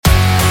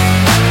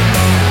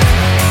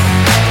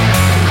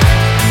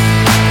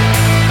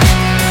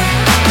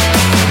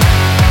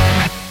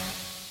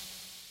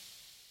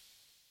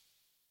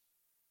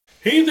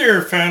Hey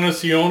there,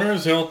 fantasy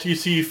owners.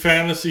 LTC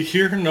Fantasy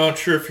here. Not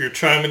sure if you're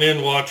chiming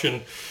in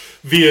watching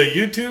via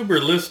YouTube or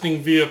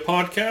listening via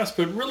podcast,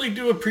 but really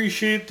do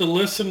appreciate the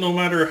listen no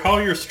matter how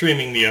you're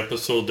streaming the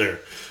episode there.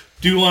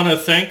 Do want to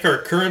thank our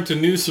current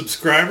and new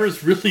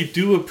subscribers. Really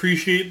do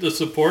appreciate the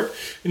support.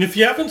 And if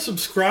you haven't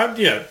subscribed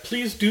yet,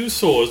 please do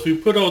so as we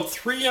put out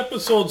 3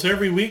 episodes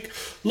every week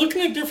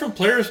looking at different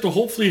players to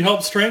hopefully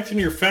help strengthen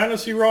your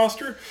fantasy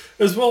roster.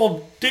 As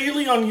well,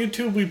 daily on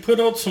YouTube, we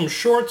put out some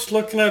shorts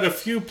looking at a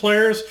few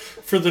players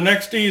for the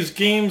next day's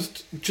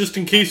games, just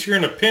in case you're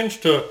in a pinch,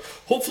 to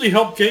hopefully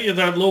help get you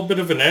that little bit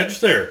of an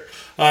edge there.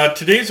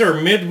 Today's our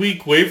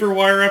midweek waiver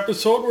wire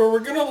episode where we're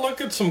going to look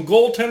at some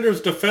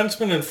goaltenders,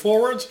 defensemen, and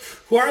forwards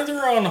who are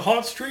either on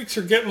hot streaks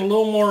or getting a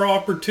little more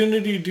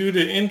opportunity due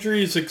to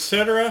injuries,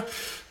 etc.,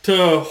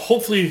 to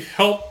hopefully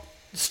help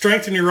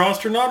strengthen your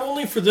roster, not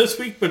only for this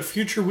week, but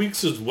future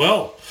weeks as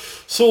well.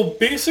 So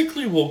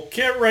basically, we'll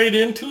get right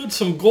into it.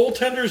 Some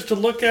goaltenders to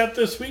look at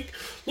this week.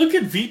 Look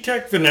at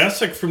Vitek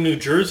Vanecek from New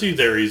Jersey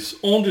there. He's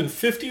owned in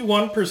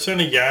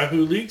 51% of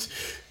Yahoo leagues.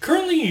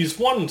 Currently, he's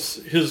won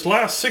his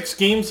last 6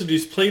 games that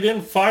he's played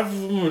in. 5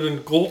 of them were in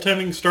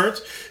goaltending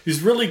starts.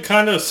 He's really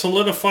kind of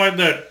solidified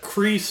that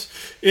crease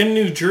in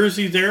New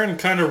Jersey there and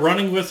kind of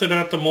running with it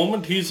at the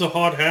moment. He's a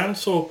hot hand,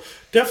 so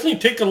definitely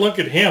take a look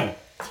at him.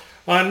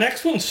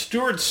 Next one,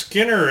 Stuart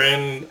Skinner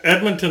in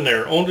Edmonton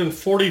there, owned in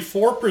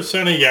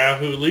 44% of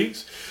Yahoo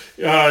leagues.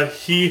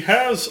 He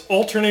has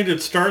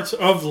alternated starts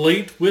of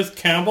late with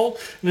Campbell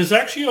and has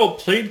actually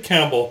outplayed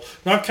Campbell.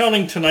 Not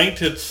counting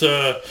tonight, it's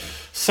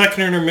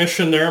second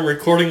intermission there. I'm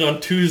recording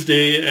on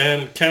Tuesday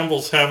and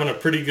Campbell's having a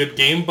pretty good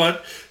game,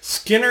 but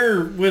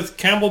Skinner, with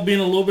Campbell being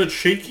a little bit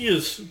shaky,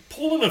 is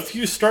pulling a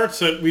few starts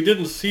that we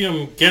didn't see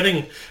him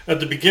getting at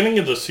the beginning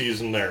of the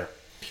season there.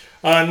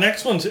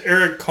 Next one's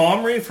Eric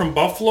Comrie from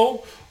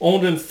Buffalo,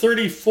 owned in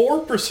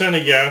 34%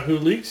 of Yahoo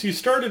leagues. He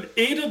started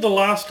 8 of the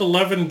last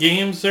 11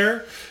 games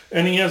there,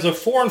 and he has a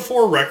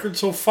 4-4 record,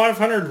 so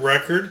 500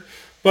 record.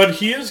 But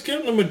he is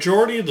getting the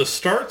majority of the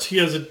starts. He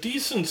has a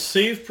decent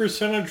save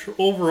percentage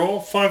overall,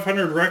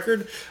 500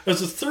 record.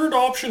 As a third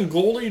option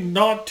goalie,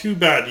 not too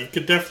bad. You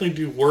could definitely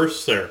do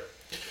worse there.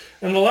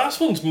 And the last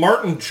one's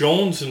Martin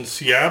Jones in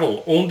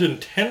Seattle, owned in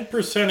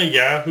 10% of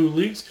Yahoo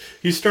leagues.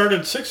 He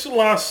started 6 of the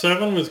last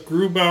 7 with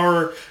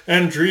Grubauer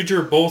and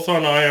Dreger both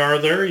on IR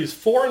there. He's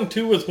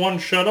 4-2 with 1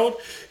 shutout.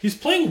 He's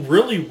playing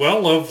really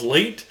well of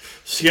late.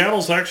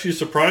 Seattle's actually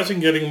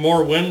surprising, getting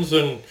more wins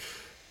than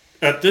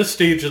at this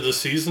stage of the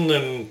season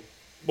than,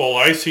 well,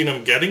 I've seen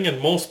him getting and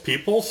most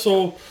people.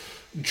 So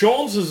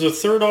Jones is a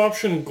third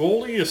option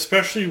goalie,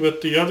 especially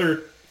with the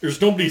other, there's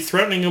nobody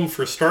threatening him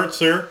for starts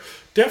there.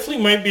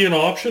 Definitely might be an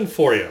option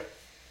for you.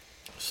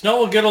 So now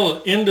we'll get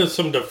into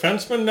some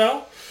defensemen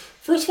now.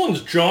 First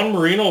one's John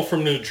Marino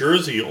from New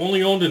Jersey,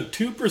 only owned in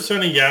 2%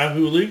 of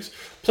Yahoo leagues.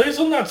 Plays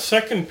on that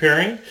second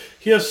pairing.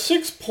 He has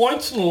 6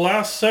 points in the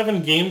last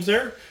 7 games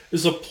there,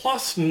 is a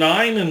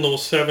 +9 in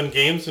those 7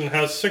 games, and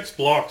has 6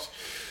 blocks.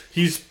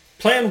 He's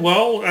playing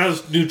well,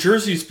 as New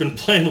Jersey's been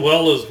playing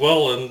well as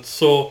well, and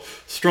so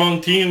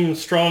strong team,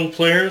 strong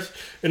players.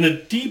 In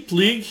a deep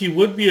league, he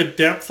would be a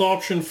depth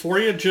option for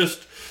you.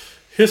 Just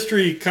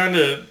history kind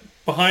of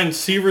behind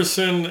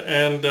Severson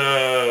and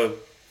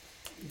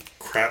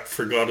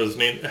forgot his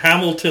name,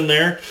 Hamilton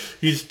there.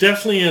 He's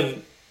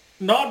definitely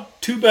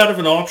not too bad of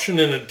an option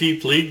in a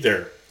deep league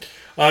there.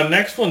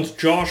 Next one's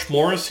Josh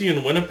Morrissey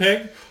in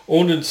Winnipeg,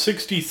 owned in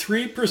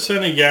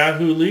 63% of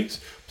Yahoo leagues.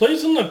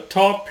 Plays in the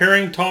top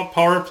pairing, top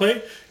power play,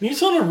 and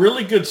he's on a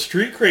really good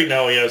streak right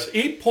now. He has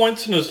 8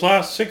 points in his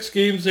last 6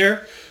 games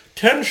there,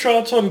 10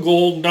 shots on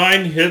goal,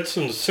 9 hits,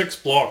 and 6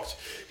 blocks.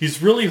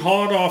 He's really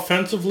hot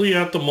offensively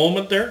at the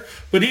moment there,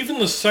 but even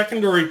the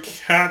secondary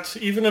cats,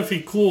 even if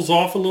he cools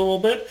off a little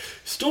bit,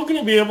 still going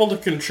to be able to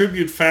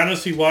contribute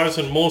fantasy-wise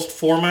in most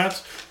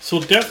formats,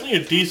 so definitely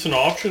a decent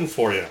option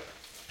for you.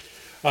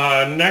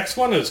 Next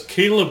one is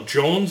Caleb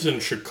Jones in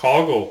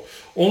Chicago.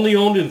 Only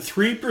owned in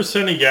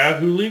 3% of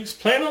Yahoo leagues.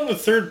 Playing on the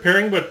third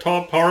pairing but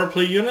top power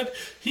play unit.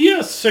 He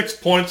has 6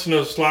 points in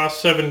his last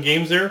 7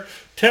 games there.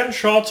 10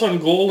 shots on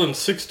goal and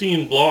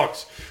 16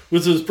 blocks.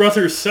 With his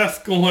brother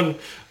Seth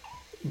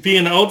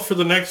being out for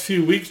the next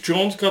few weeks,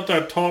 Jones got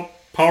that top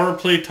power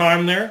play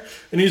time there.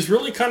 And he's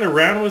really kind of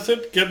ran with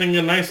it, getting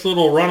a nice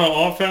little run of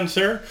offense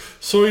there.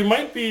 So he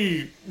might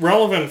be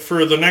relevant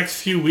for the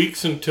next few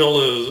weeks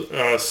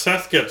until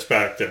Seth gets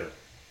back there.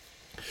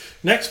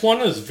 Next one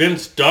is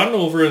Vince Dunn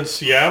over in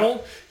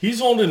Seattle.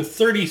 He's owned in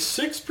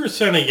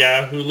 36% of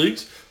Yahoo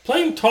leagues,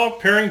 playing top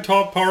pairing,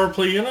 top power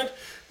play unit.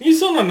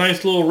 He's on a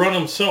nice little run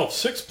himself.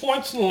 6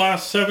 points in the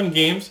last 7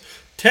 games,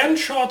 10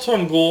 shots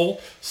on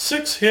goal,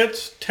 6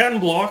 hits, 10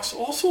 blocks,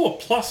 also a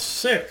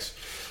 +6.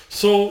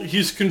 So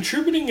he's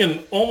contributing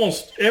in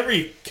almost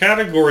every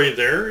category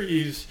there.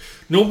 He's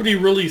nobody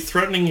really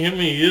threatening him.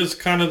 He is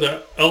kind of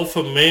the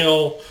alpha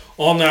male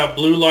on that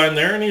blue line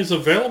there, and he's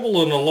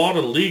available in a lot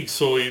of leagues,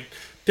 so he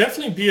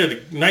definitely be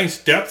a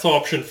nice depth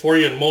option for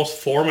you in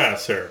most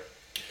formats there.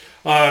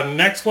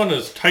 Next one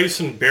is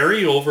Tyson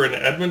Berry over in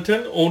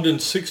Edmonton, owned in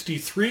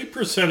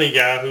 63% of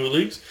Yahoo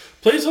leagues.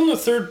 Plays on the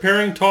third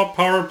pairing top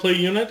power play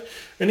unit,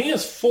 and he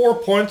has 4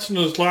 points in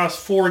his last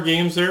 4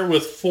 games there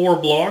with 4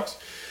 blocks.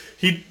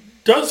 He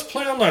does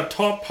play on that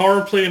top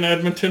power play in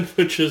Edmonton,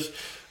 which is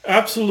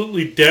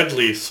absolutely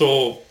deadly.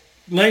 So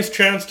nice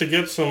chance to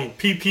get some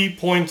PP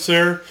points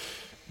there.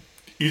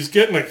 He's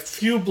getting a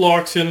few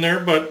blocks in there,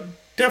 but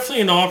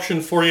definitely an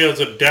option for you as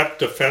a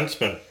depth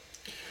defenseman.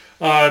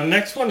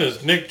 Next one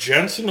is Nick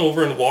Jensen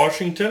over in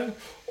Washington,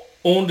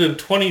 owned in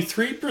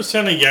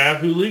 23% of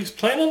Yahoo leagues,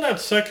 playing on that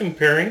second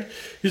pairing.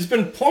 He's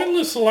been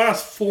pointless the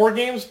last 4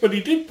 games, but he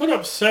did put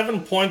up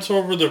 7 points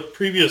over the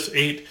previous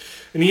 8,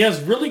 and he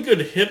has really good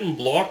hit and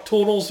block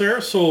totals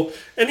there, so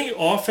any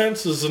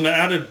offense is an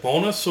added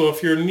bonus. So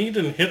if you're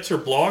needing hits or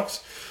blocks,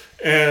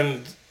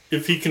 and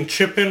if he can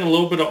chip in a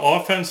little bit of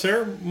offense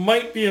there,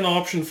 might be an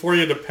option for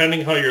you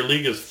depending how your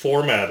league is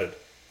formatted.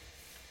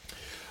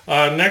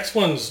 Next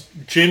one's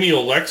Jamie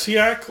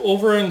Oleksiak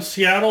over in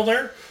Seattle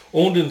there,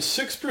 owned in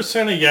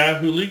 6% of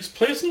Yahoo leagues,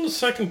 plays in the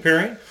second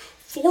pairing,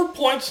 4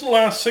 points in the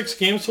last 6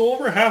 games, so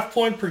over half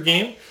point per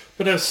game,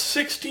 but has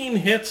 16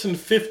 hits and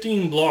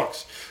 15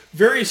 blocks.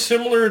 Very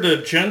similar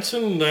to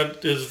Jensen,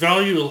 that his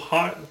value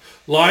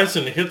lies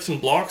in hits and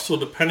blocks, so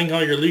depending how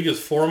your league is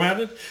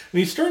formatted. And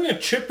he's starting to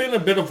chip in a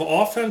bit of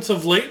offense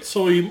of late,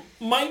 so he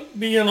might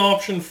be an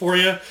option for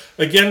you.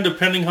 Again,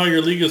 depending how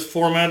your league is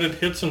formatted,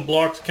 hits and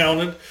blocks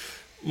counted,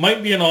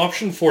 might be an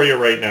option for you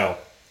right now.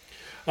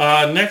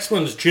 Next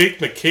one's Jake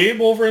McCabe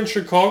over in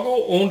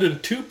Chicago, owned in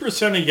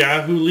 2% of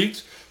Yahoo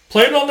leagues,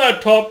 played on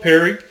that top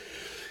pairing.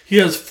 He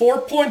has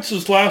 4 points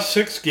his last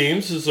 6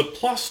 games, is a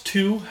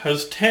 +2,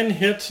 has 10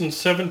 hits and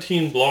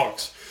 17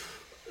 blocks.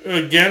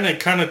 Again,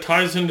 it kind of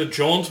ties into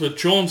Jones. With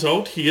Jones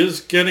out, he is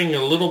getting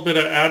a little bit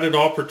of added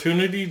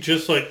opportunity,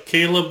 just like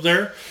Caleb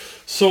there.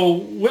 So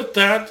with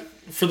that,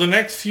 for the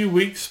next few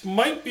weeks,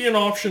 might be an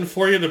option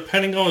for you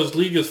depending on how his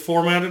league is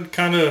formatted.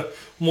 Kind of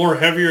more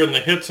heavier in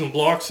the hits and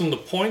blocks than the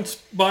points,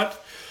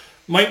 but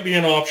might be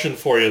an option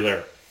for you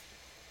there.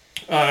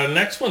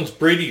 Next one's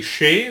Brady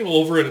Shea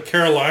over in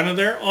Carolina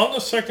there on the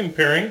second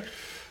pairing.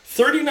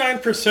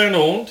 39%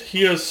 owned.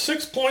 He has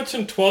 6 points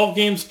in 12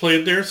 games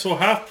played there, so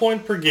half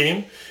point per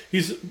game.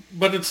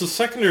 But it's the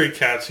secondary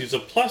Cats. He's a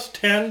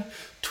 +10,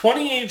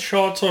 28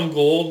 shots on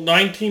goal,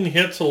 19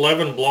 hits,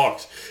 11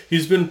 blocks.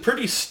 He's been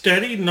pretty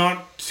steady,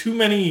 not too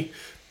many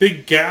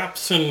big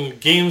gaps in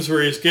games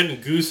where he's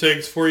getting goose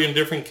eggs for you in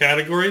different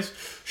categories.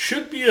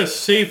 Should be a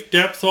safe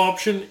depth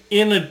option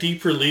in a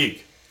deeper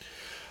league.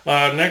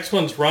 Next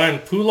one's Ryan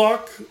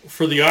Pulock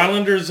for the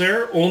Islanders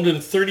there, owned in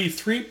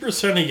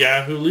 33% of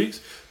Yahoo leagues.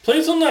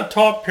 Plays on that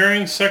top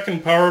pairing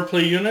second power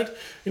play unit,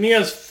 and he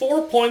has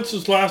 4 points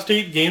his last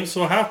 8 games,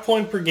 so half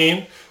point per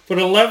game, but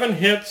 11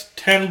 hits,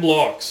 10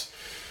 blocks.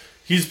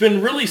 He's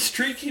been really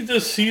streaky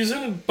this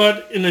season,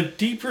 but in a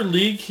deeper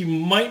league, he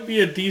might be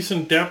a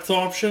decent depth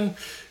option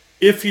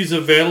if he's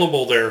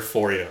available there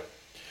for you.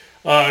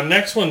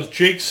 Next one's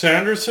Jake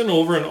Sanderson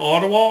over in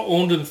Ottawa,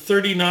 owned in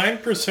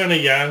 39%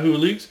 of Yahoo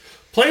leagues.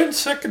 Playing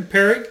second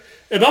pairing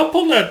and up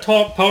on that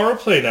top power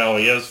play now.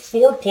 He has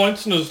 4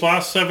 points in his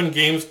last 7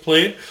 games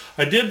played.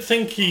 I did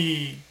think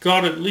he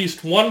got at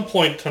least 1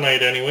 point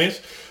tonight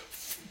anyways.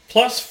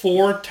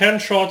 +4, 10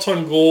 shots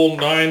on goal,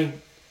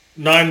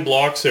 9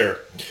 blocks there.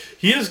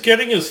 He is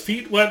getting his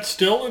feet wet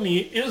still, and he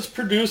is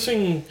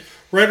producing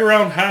right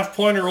around half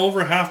point or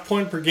over half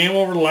point per game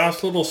over the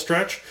last little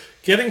stretch.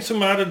 Getting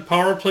some added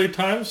power play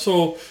time,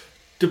 so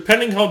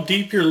depending how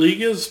deep your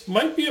league is,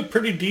 might be a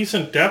pretty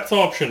decent depth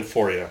option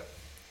for you.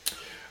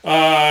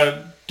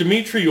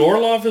 Dmitry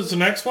Orlov is the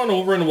next one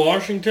over in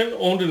Washington,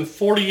 owned in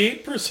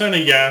 48%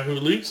 of Yahoo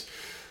leagues.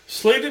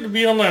 Slated to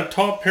be on that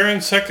top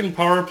pairing second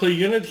power play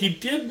unit. He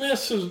did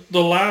miss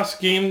the last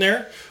game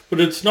there, but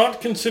it's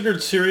not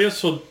considered serious,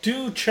 so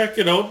do check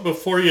it out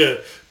before you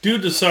do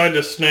decide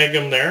to snag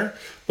him there.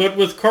 But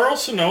with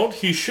Carlson out,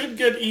 he should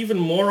get even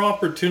more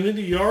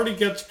opportunity. He already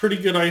gets pretty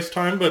good ice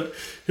time, but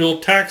he'll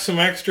tack some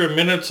extra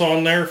minutes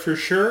on there for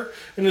sure,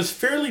 and is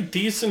fairly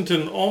decent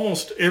in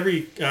almost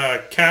every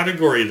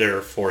category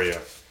there for you.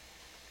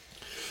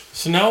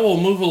 So now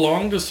we'll move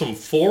along to some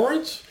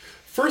forwards.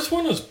 First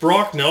one is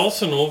Brock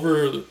Nelson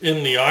over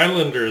in the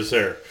Islanders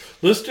there.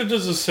 Listed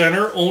as a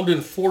center, owned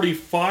in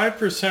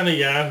 45% of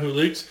Yahoo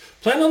leagues.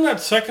 Playing on that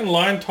second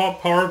line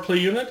top power play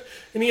unit,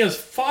 and he has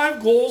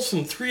 5 goals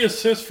and 3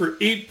 assists for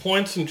 8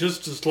 points in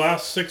just his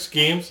last 6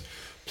 games.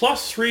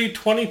 +3,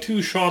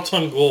 22 shots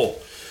on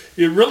goal.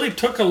 It really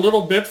took a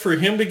little bit for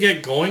him to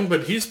get going,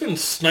 but he's been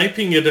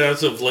sniping it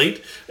as of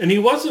late, and he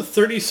was a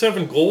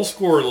 37 goal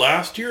scorer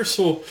last year,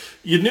 so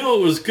you knew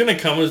it was going to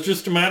come. It was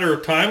just a matter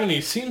of time, and he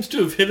seems to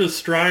have hit his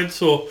stride,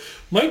 so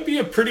might be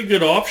a pretty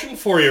good option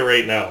for you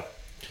right now.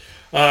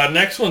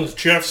 Next one's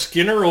Jeff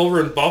Skinner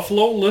over in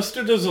Buffalo,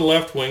 listed as a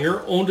left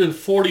winger, owned in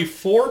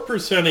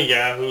 44% of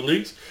Yahoo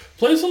leagues.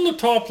 Plays on the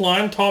top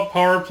line, top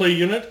power play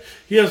unit.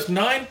 He has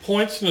 9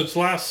 points in his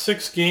last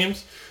 6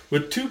 games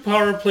with 2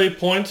 power play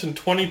points and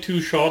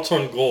 22 shots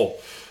on goal.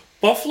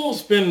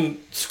 Buffalo's been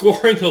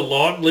scoring a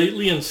lot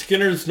lately, and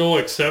Skinner's no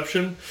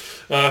exception.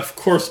 Of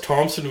course,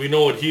 Thompson, we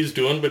know what he's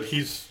doing, but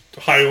he's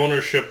high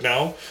ownership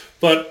now.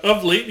 But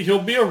of late, he'll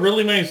be a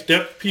really nice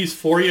depth piece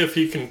for you if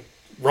you can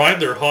ride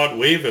their hot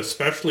wave,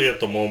 especially at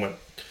the moment.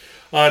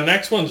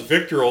 Next one's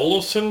Victor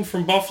Olofsson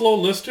from Buffalo,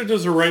 listed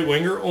as a right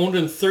winger, owned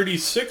in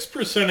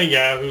 36% of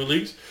Yahoo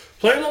leagues,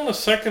 playing on the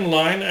second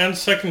line and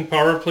second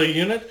power play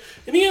unit,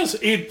 and he has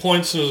 8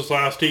 points in his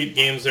last 8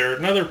 games there,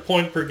 another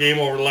point per game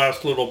over the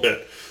last little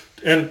bit,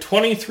 and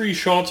 23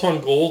 shots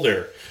on goal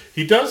there.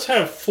 He does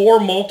have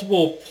 4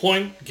 multiple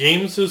point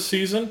games this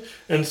season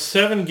and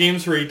 7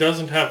 games where he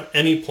doesn't have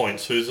any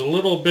points. So he's a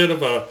little bit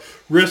of a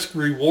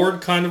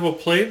risk-reward kind of a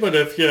play, but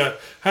if you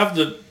have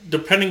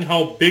depending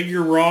how big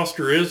your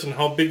roster is and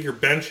how big your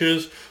bench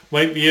is,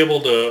 might be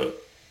able to,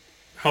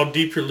 how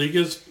deep your league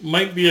is,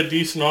 might be a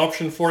decent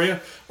option for you.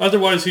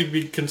 Otherwise, he'd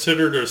be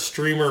considered a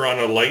streamer on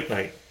a light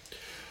night.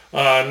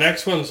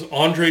 Next one's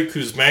Andrei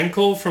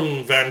Kuzmenko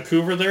from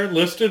Vancouver there,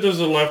 listed as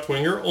a left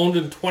winger, owned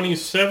in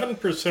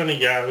 27% of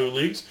Yahoo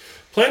leagues,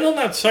 playing on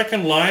that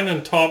second line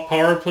and top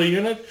power play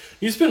unit.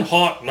 He's been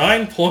hot,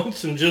 9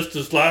 points in just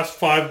his last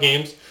 5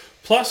 games,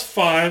 plus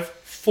 5,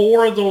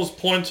 4 of those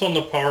points on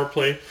the power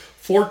play,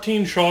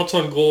 14 shots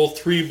on goal,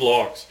 3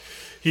 blocks.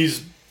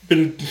 He's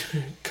been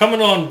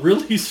coming on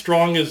really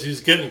strong as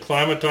he's getting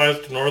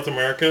climatized to North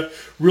America,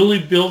 really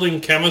building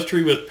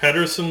chemistry with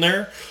Pettersson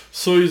there.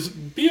 So he's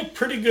be a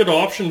pretty good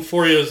option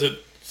for you, as it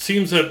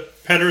seems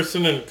that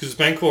Pettersson and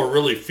Kuzmenko are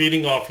really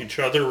feeding off each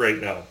other right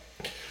now.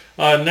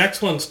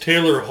 Next one's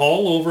Taylor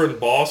Hall over in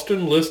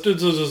Boston, listed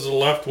as a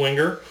left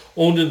winger,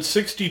 owned in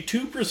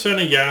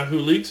 62% of Yahoo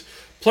leagues,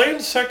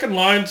 playing second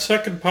line,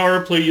 second power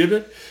play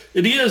unit,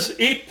 and he has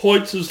 8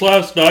 points his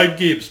last 9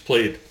 games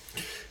played.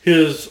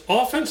 His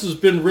offense has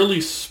been really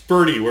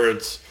spurty, where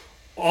it's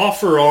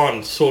off or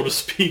on, so to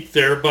speak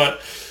there, but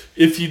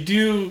if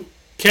you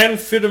can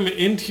fit him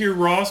into your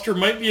roster,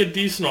 might be a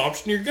decent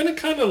option. You're going to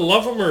kind of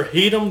love him or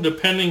hate him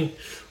depending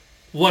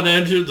what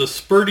edge of the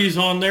spurty's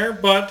on there,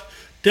 but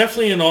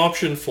definitely an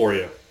option for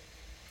you.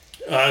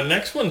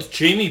 Next one's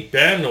Jamie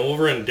Benn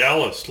over in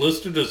Dallas,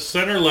 listed as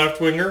center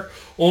left winger,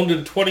 owned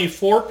in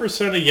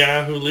 24% of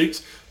Yahoo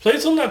leagues,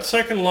 plays on that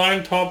second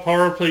line top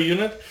power play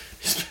unit.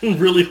 He's been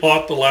really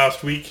hot the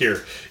last week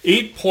here.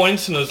 8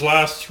 points in his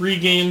last 3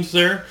 games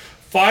there,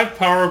 5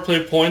 power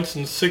play points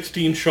and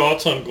 16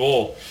 shots on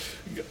goal.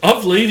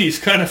 Of late, he's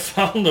kind of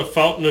found the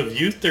fountain of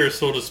youth there,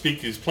 so to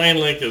speak. He's playing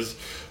like his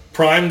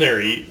prime there.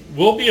 He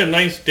will be a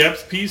nice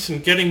depth piece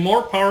and getting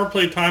more power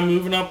play time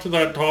moving up to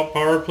that top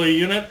power play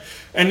unit.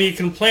 And you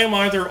can play him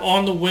either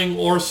on the wing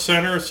or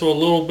center, so a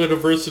little bit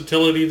of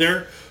versatility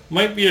there.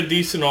 Might be a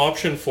decent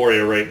option for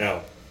you right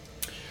now.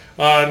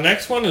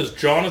 Next one is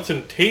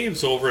Jonathan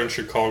Taves over in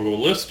Chicago,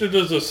 listed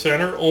as a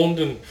center, owned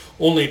in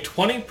only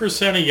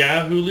 20% of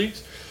Yahoo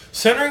leagues,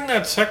 centering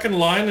that second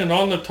line and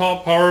on the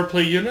top power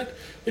play unit.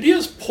 And he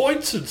has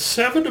points in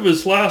 7 of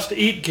his last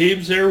 8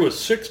 games there with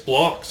 6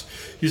 blocks.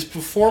 He's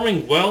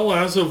performing well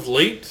as of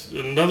late.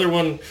 Another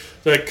one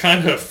that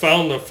kind of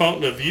found the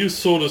fountain of youth,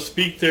 so to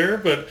speak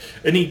there.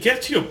 And he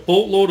gets you a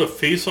boatload of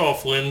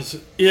face-off wins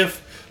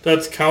if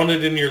that's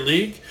counted in your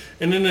league.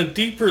 And in a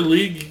deeper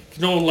league,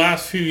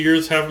 last few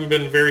years haven't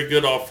been very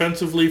good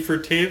offensively for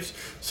Taves.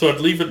 So I'd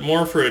leave it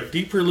more for a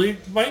deeper league.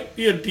 Might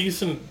be a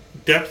decent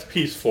depth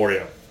piece for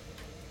you.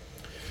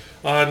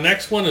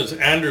 Next one is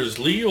Anders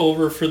Lee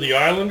over for the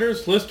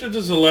Islanders, listed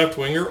as a left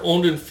winger,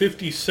 owned in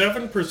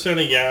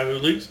 57% of Yahoo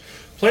leagues,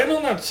 playing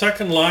on that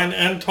second line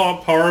and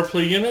top power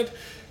play unit,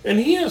 and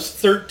he has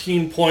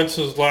 13 points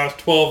in his last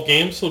 12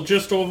 games, so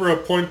just over a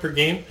point per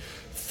game,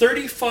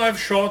 35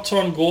 shots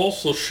on goal,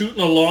 so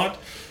shooting a lot,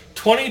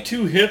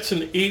 22 hits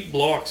and 8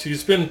 blocks.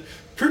 He's been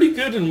pretty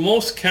good in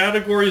most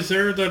categories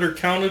there that are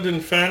counted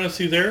in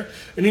fantasy there,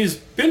 and he's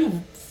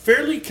been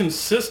fairly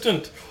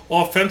consistent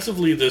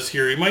offensively this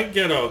year. He might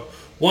get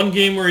one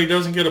game where he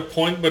doesn't get a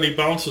point, but he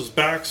bounces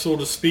back, so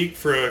to speak,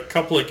 for a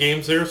couple of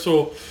games there.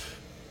 So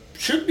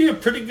should be a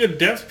pretty good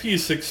depth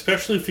piece,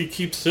 especially if he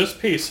keeps this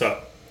pace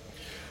up.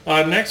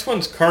 Next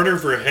one's Carter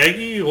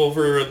Verhaeghe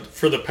over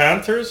for the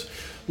Panthers,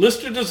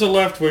 listed as a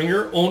left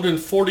winger, owned in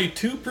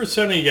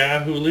 42% of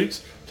Yahoo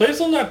leagues, plays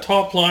on that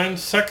top line,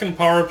 second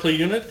power play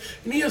unit,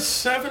 and he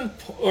has 11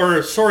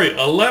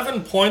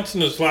 points in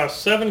his last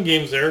 7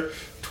 games there,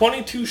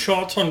 22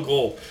 shots on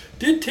goal.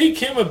 Did take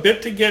him a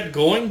bit to get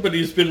going, but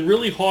he's been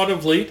really hot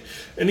of late,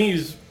 and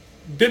he's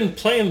been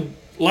playing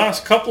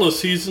last couple of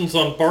seasons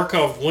on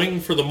Barkov wing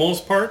for the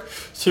most part,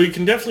 so you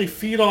can definitely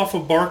feed off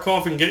of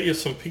Barkov and get you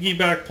some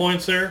piggyback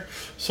points there.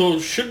 So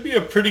it should be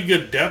a pretty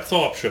good depth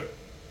option.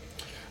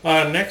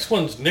 Next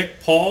one's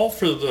Nick Paul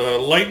for the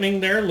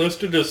Lightning there,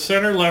 listed as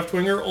center left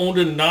winger, owned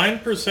in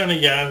 9%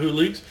 of Yahoo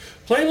leagues,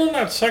 playing on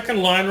that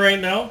second line right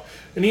now,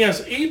 and he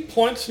has 8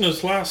 points in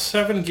his last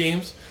 7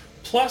 games,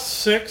 plus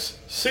 6,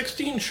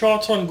 16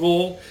 shots on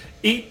goal,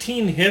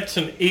 18 hits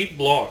and 8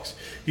 blocks.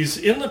 He's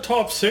in the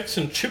top 6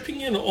 and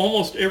chipping in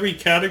almost every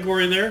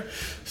category there.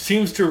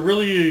 Seems to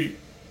really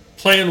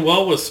playing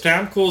well with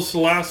Stamkos the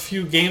last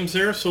few games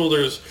there, so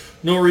there's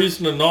no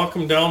reason to knock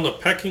him down the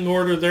pecking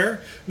order there.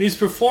 And he's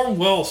performed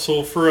well,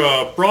 so for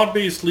a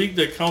broad-based league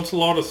that counts a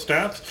lot of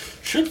stats,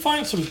 should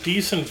find some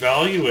decent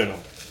value in him.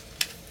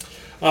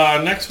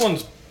 Next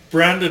one's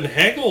Brandon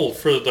Hagel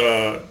for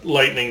the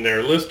Lightning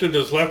there, listed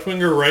as left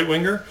winger, right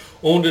winger,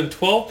 owned in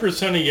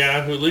 12% of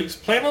Yahoo leagues,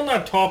 playing on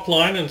that top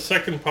line and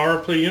second power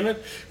play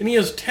unit, and he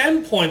has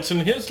 10 points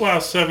in his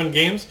last 7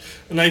 games,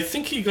 and I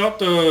think he got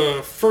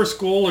the first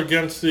goal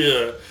against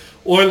the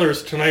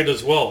Oilers tonight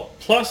as well.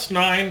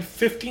 +9,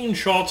 15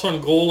 shots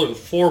on goal and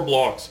 4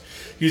 blocks.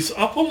 He's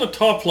up on the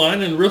top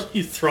line and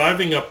really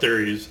thriving up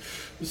there. He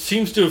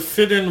seems to have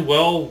fit in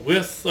well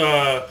with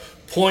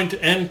Point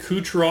and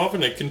Kucherov,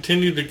 and it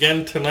continued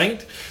again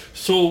tonight.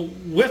 So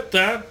with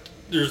that,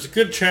 there's a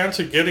good chance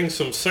of getting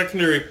some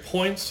secondary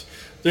points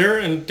there,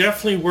 and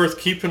definitely worth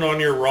keeping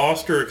on your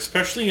roster,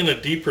 especially in a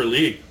deeper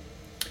league.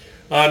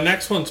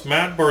 Next one's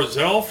Matt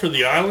Barzal for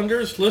the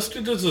Islanders,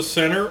 listed as a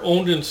center,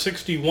 owned in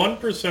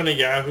 61% of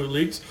Yahoo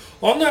leagues,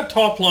 on that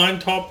top line,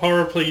 top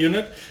power play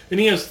unit, and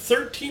he has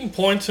 13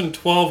 points in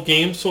 12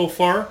 games so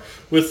far,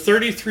 with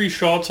 33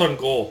 shots on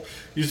goal.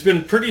 He's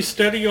been pretty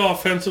steady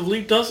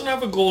offensively, doesn't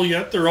have a goal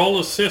yet, they're all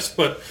assists,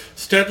 but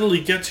steadily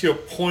gets you a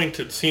point,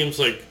 it seems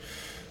like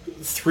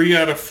 3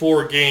 out of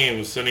 4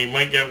 games, and he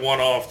might get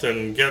one off,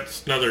 then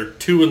gets another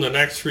 2 in the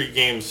next 3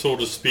 games, so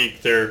to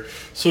speak there.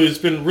 So he's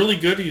been really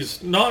good.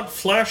 He's not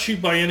flashy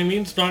by any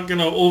means, not going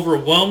to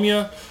overwhelm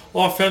you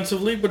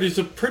offensively, but he's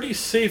a pretty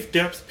safe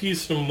depth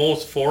piece in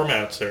most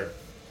formats there.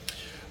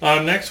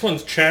 Next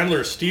one's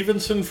Chandler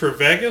Stevenson for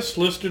Vegas,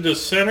 listed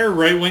as center,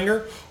 right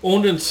winger,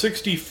 owned in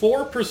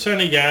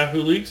 64% of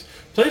Yahoo leagues,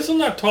 plays on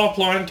that top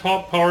line,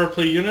 top power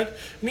play unit,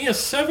 and he has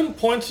 7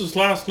 points his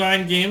last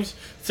 9 games.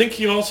 Think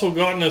he also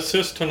got an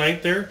assist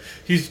tonight there.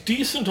 He's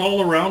decent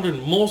all around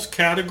in most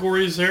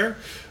categories there.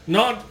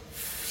 Not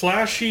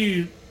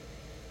flashy,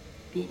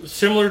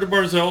 similar to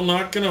Barzal,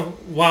 not going to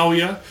wow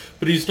you,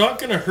 but he's not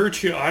going to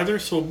hurt you either,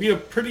 so it'll be a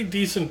pretty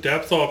decent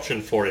depth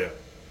option for you.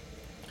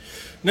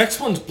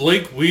 Next one's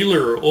Blake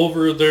Wheeler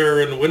over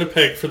there in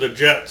Winnipeg for the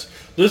Jets.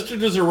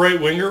 Listed as a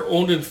right winger,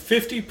 owned in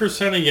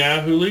 50% of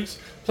Yahoo leagues,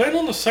 playing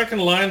on the second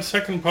line,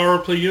 second power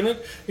play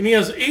unit, and he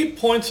has 8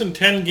 points in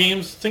 10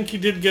 games. Think he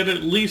did get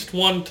at least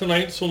one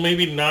tonight, so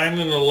maybe 9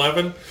 and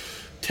 11.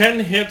 10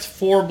 hits,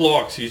 4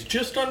 blocks. He's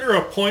just under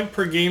a point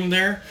per game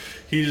there.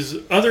 His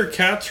other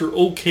cats are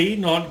okay,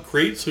 not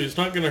great, so he's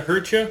not going to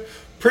hurt you.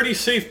 Pretty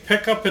safe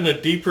pickup in a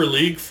deeper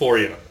league for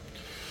you.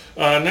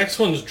 Next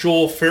one's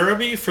Joel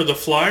Farabee for the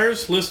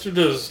Flyers, listed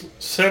as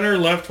center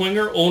left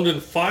winger, owned in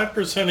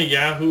 5% of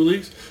Yahoo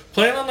leagues,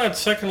 playing on that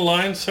second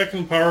line,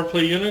 second power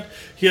play unit.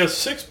 He has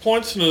 6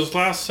 points in his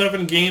last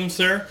 7 games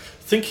there.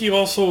 Think he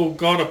also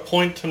got a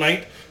point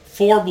tonight,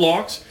 4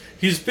 blocks.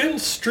 He's been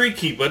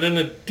streaky, but in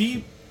a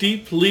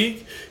deep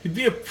league, he'd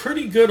be a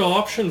pretty good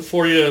option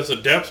for you as a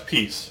depth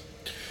piece.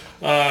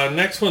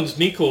 Next one's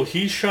Nico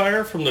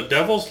Heeshire from the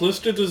Devils,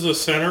 listed as a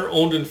center,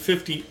 owned in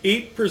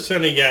 58%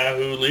 of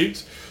Yahoo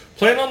leagues,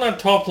 playing on that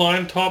top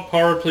line, top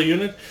power play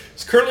unit.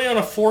 He's currently on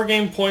a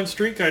 4-game point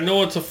streak. I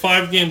know it's a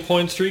 5-game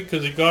point streak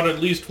because he got at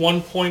least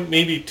 1 point,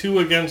 maybe 2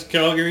 against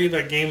Calgary.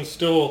 That game's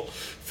still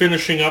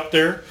finishing up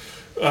there.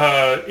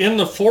 In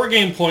the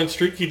 4-game point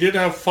streak, he did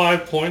have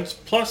 5 points,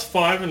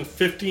 +5 and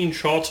 15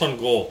 shots on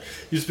goal.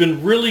 He's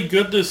been really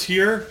good this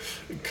year,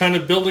 kind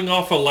of building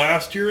off of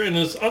last year, and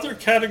his other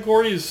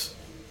categories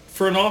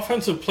for an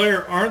offensive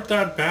player aren't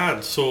that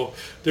bad, so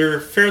they're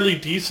fairly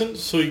decent,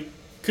 so he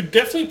could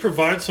definitely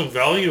provide some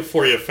value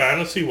for you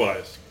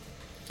fantasy-wise.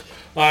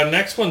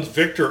 Next one's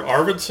Victor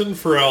Arvidsson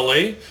for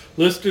LA,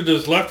 listed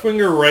as left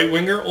winger, right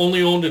winger,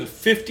 only owned in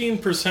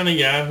 15% of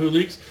Yahoo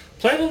leagues,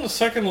 playing on the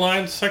second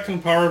line,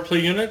 second power play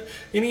unit,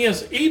 and he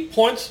has 8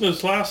 points in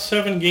his last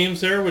 7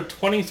 games there with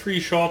 23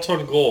 shots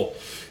on goal.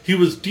 He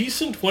was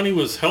decent when he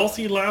was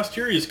healthy last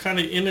year. He's kind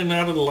of in and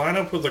out of the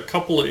lineup with a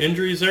couple of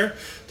injuries there.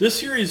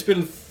 This year he's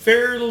been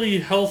fairly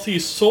healthy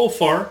so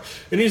far,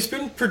 and he's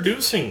been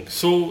producing.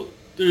 So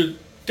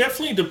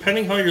definitely,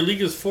 depending how your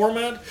league is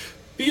formatted,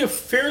 be a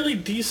fairly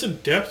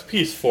decent depth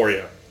piece for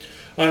you.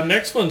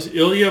 Next one's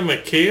Ilya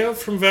Mikheyev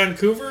from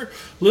Vancouver,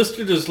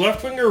 listed as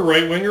left winger,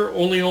 right winger,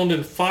 only owned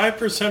in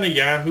 5% of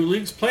Yahoo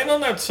leagues, playing on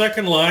that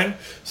second line,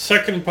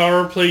 second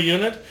power play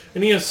unit,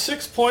 and he has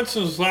 6 points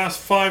in his last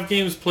 5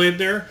 games played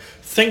there.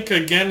 Think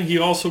again, he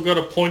also got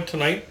a point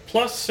tonight,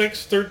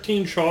 +6,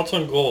 13 shots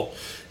on goal.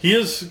 He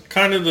is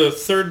kind of the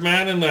third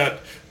man in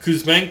that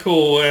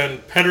Kuzmenko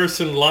and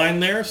Pettersson line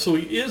there, so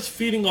he is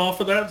feeding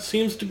off of that.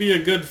 Seems to be a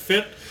good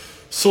fit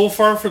so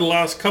far for the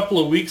last couple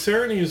of weeks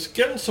there, and he's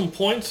getting some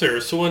points there.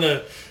 So in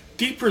a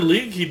deeper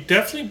league, he'd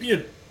definitely be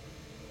a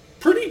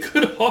pretty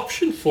good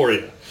option for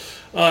you.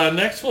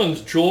 Next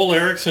one's Joel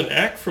Eriksson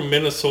Ek from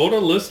Minnesota,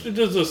 listed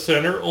as a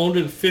center, owned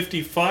in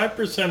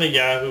 55% of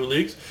Yahoo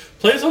leagues,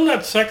 plays on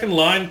that second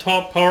line,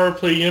 top power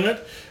play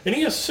unit, and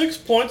he has 6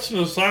 points in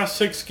his last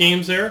 6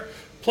 games there,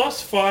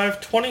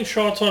 +5, 20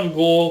 shots on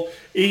goal,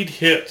 8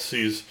 hits.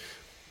 He's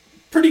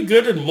pretty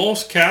good in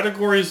most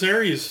categories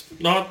there. He's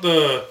not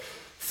the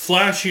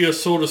flashy,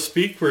 so to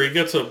speak, where he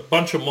gets a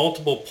bunch of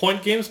multiple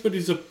point games, but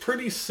he's a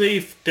pretty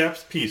safe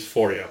depth piece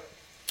for you.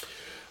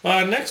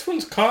 Next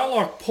one's Kyle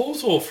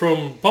Okposo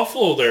from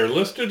Buffalo there,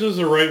 listed as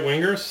a right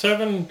winger,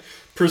 7%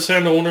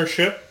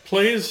 ownership,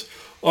 plays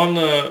on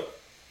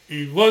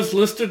he was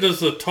listed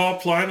as the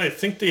top line. I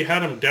think they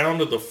had him down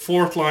to the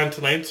fourth line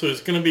tonight, so he's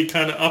going to be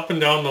kind of up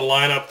and down the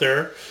lineup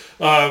there.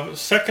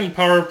 Second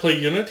power play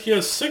unit. He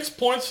has 6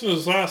 points in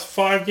his last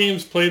 5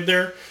 games played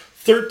there,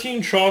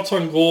 13 shots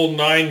on goal,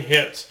 9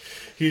 hits.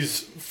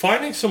 He's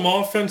finding some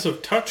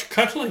offensive touch,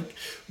 kind of like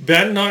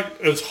Ben, not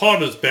as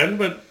hot as Ben,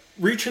 but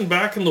reaching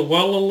back in the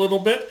well a little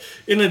bit.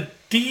 In a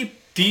deep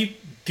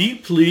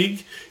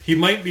league, he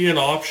might be an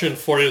option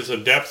for you as a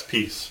depth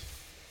piece.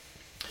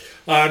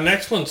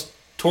 Next one's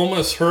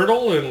Thomas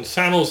Hertl in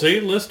San Jose,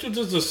 listed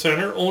as a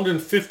center, owned in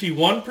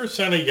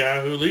 51% of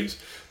Yahoo leagues,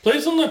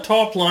 plays on the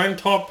top line,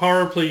 top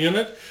power play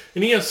unit,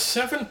 and he has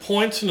 7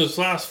 points in his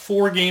last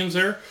 4 games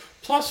there,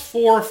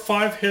 +4,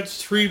 5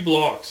 hits, 3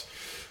 blocks.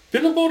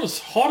 Been about as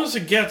hot as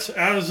it gets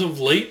as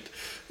of late.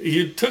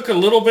 He took a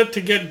little bit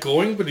to get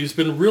going, but he's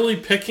been really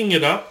picking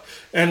it up,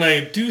 and I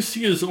do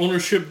see his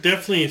ownership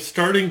definitely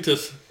starting to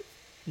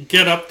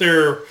get up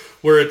there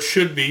where it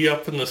should be,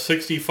 up in the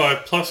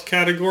 65 plus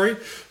category.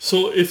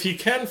 So if you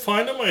can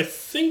find him, I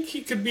think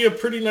he could be a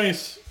pretty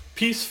nice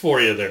piece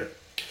for you there.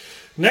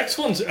 Next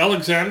one's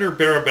Alexander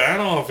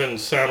Barabanov in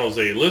San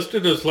Jose,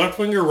 listed as left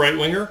winger, right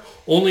winger,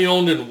 only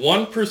owned in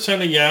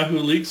 1% of Yahoo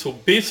leagues, so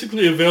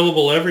basically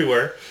available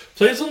everywhere.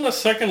 Plays on the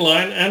second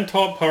line and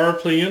top power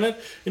play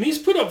unit, and he's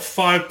put up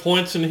 5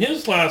 points in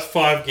his last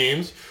 5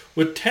 games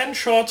with 10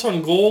 shots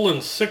on goal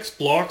and 6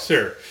 blocks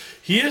there.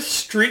 He is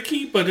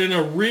streaky, but in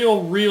a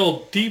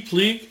real deep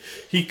league,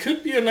 he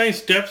could be a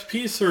nice depth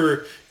piece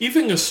or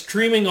even a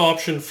streaming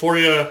option for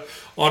you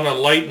on a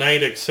light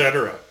night,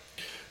 etc.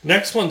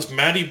 Next one's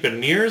Matty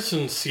Beniers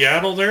in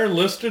Seattle there,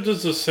 listed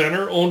as a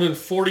center, owned in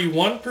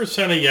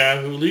 41% of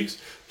Yahoo leagues,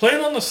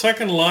 playing on the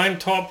second line,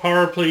 top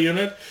power play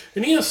unit,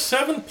 and he has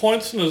 7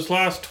 points in his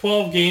last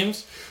 12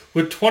 games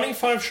with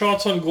 25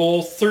 shots on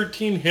goal,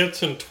 13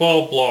 hits, and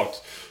 12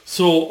 blocks.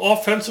 So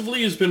offensively,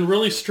 he's been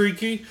really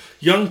streaky.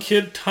 Young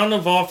kid, ton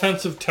of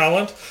offensive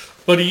talent,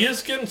 but he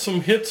is getting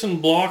some hits and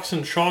blocks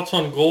and shots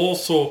on goal,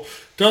 so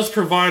does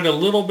provide a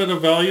little bit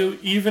of value,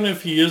 even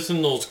if he is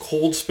in those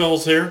cold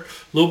spells there. A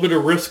little bit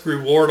of risk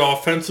reward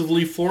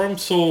offensively for him.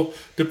 So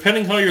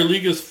depending how your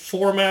league is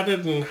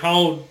formatted and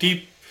how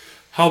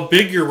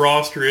big your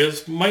roster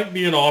is, might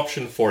be an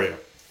option for you.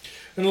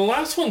 And the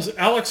last one's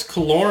Alex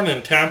Killorn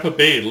in Tampa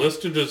Bay,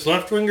 listed as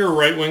left winger or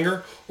right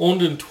winger,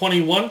 owned in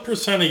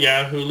 21% of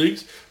Yahoo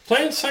leagues,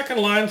 playing second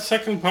line,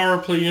 second power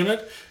play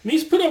unit, and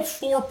he's put up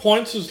 4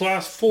 points his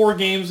last 4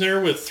 games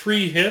there with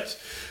 3 hits.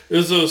 It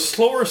was a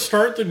slower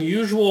start than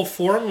usual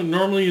for him, and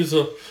normally he's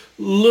a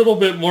little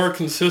bit more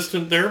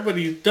consistent there, but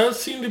he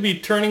does seem to be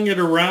turning it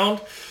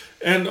around,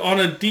 and on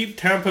a deep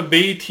Tampa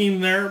Bay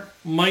team there,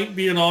 might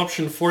be an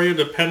option for you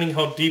depending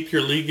how deep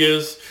your league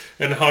is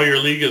and how your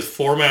league is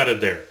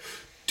formatted there.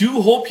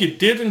 Do hope you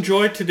did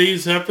enjoy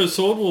today's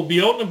episode. We'll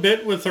be out in a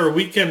bit with our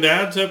weekend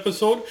ads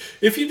episode.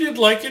 If you did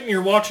like it and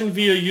you're watching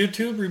via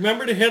YouTube,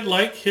 remember to hit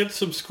like, hit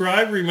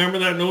subscribe. Remember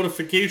that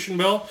notification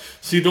bell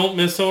so you don't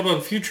miss out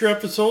on future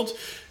episodes.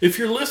 If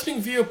you're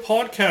listening via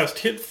podcast,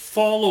 hit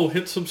follow,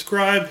 hit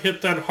subscribe,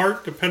 hit that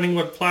heart, depending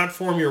what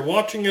platform you're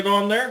watching it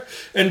on there.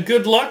 And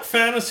good luck,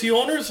 fantasy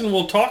owners, and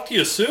we'll talk to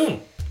you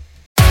soon.